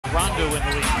Rondo in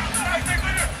the lead.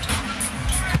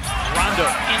 Rondo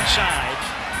inside.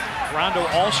 Rondo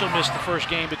also missed the first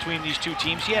game between these two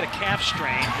teams. He had a calf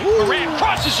strain. Morant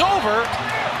crosses over.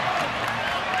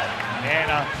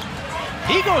 And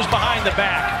he goes behind the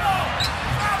back.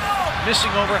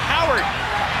 Missing over. Howard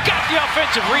got the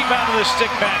offensive rebound of the stick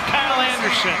back. Kyle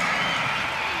Anderson.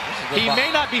 He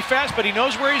may not be fast, but he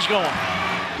knows where he's going.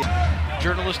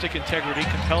 Journalistic integrity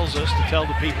compels us to tell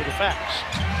the people the facts.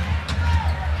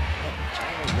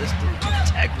 Journalistic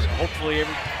integrity. So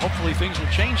hopefully things will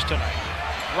change tonight.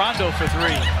 Rondo for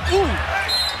three. Ooh!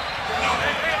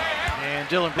 And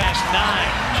Dylan past 9.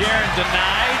 Jaren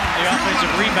denied. The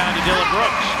offensive rebound to Dylan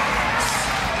Brooks.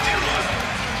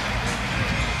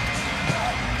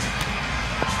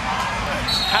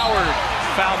 Howard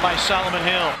fouled by Solomon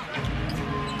Hill.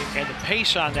 And the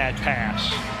pace on that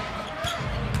pass.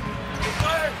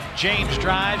 James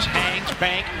drives, hangs,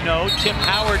 bank, no. Tim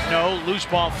Howard, no. Loose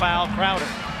ball foul, Crowder.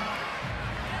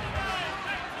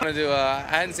 I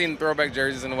hadn't seen throwback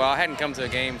jerseys in a while. I hadn't come to a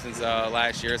game since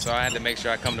last year, so I had to make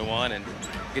sure I come to one and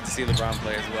get to see LeBron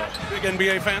play as well. Big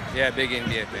NBA fan? Yeah, big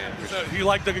NBA fan. So you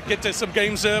like to get to some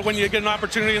games when you get an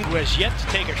opportunity? Who has yet to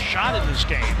take a shot in this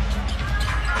game.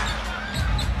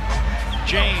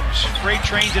 James, freight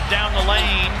trains it down the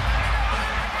lane.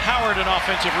 Howard an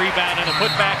offensive rebound and a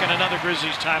putback and another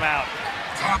Grizzlies timeout.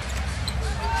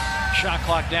 Shot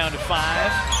clock down to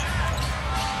 5.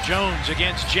 Jones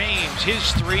against James, his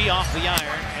 3 off the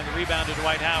iron, and the rebound to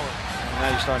Dwight Howard.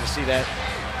 Now you're starting to see that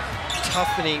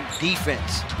toughening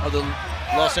defense of the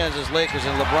Los Angeles Lakers,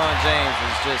 and LeBron James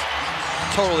is just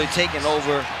totally taking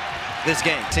over this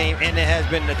game. And it has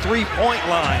been the three-point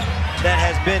line that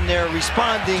has been their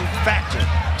responding factor.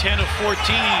 10 of 14.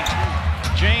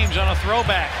 James on a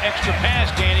throwback. Extra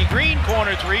pass. Danny Green,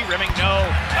 corner 3. Rimming, no.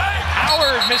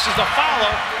 Howard misses the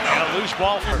follow. And a loose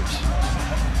ball first.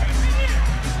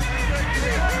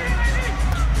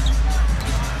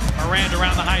 Morant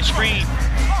around the high screen.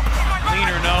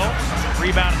 Leaner, no.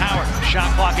 Rebound, Howard. Shot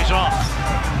clock is off.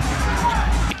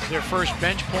 Their first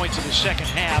bench points of the second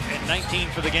half and 19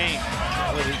 for the game.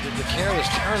 Well, the careless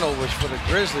turnovers for the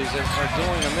Grizzlies are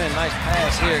doing them in. Nice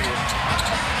pass here.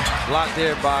 Blocked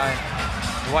there by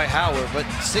Dwight Howard, but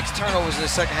 6 turnovers in the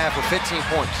second half for 15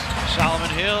 points. Solomon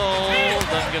Hill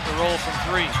doesn't get the roll from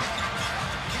 3.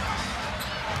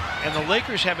 And the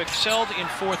Lakers have excelled in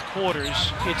fourth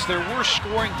quarters. It's their worst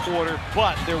scoring quarter,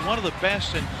 but they're one of the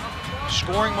best in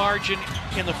scoring margin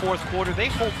in the fourth quarter. They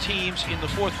hold teams in the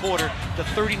fourth quarter to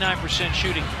 39%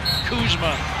 shooting.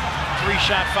 Kuzma,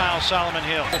 3-shot foul, Solomon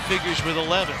Hill. Figures with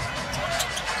 11.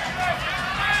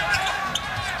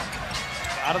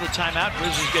 Out of the timeout,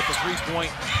 Grizzlies get the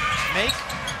 3-point make.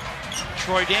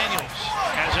 Troy Daniels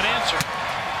has an answer.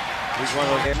 He's one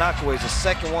of those knockaways, the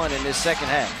second one in this second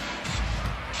half.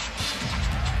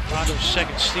 Rondo's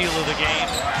second steal of the game.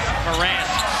 Morant.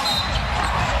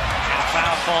 And a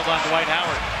foul called on Dwight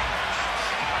Howard.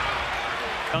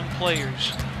 Young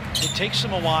players. It takes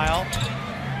them a while.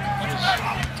 His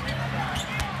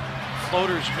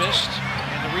floaters missed.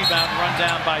 And the rebound run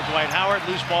down by Dwight Howard.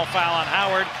 Loose ball foul on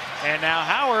Howard. And now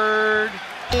Howard.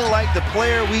 Like the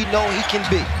player we know he can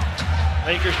be.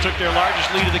 Lakers took their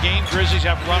largest lead of the game. Grizzlies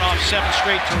have run off 7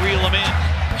 straight to reel them in.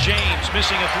 James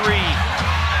missing a 3.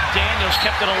 Daniels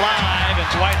kept it alive, and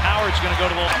Dwight Howard's going to go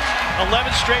to the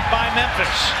 11 straight by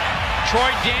Memphis.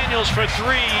 Troy Daniels for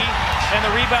 3, and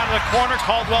the rebound in the corner,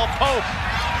 Caldwell Pope.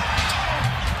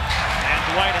 And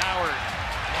Dwight Howard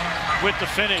with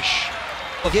the finish.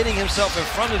 Getting himself in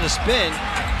front of the spin,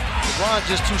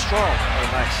 LeBron's just too strong. Oh,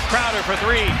 nice. Crowder for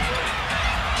 3.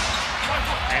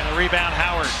 And the rebound,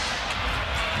 Howard.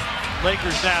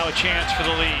 Lakers now a chance for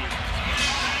the lead.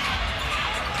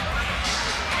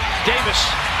 Davis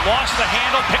lost the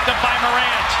handle, picked up by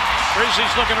Morant.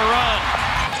 Grizzlies looking to run.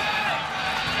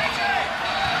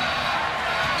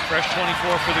 Fresh 24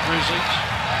 for the Grizzlies.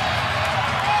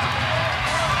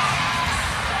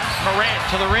 Morant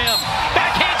to the rim.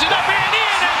 Backhands it up and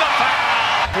in, and the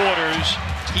foul. Quarters.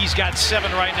 He's got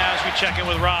 7 right now as we check in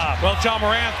with Rob. Well, John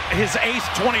Morant, his 8th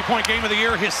 20-point game of the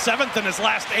year, his 7th in his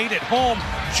last 8 at home.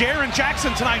 Jaren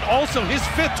Jackson tonight, also his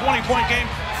 5th 20-point game.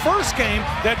 First game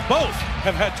that both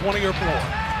have had 20 or more.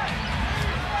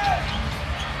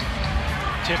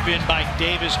 Tip in by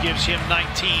Davis gives him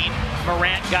 19.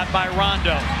 Morant got by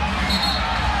Rondo.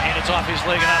 And it's off his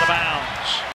leg and out of bounds.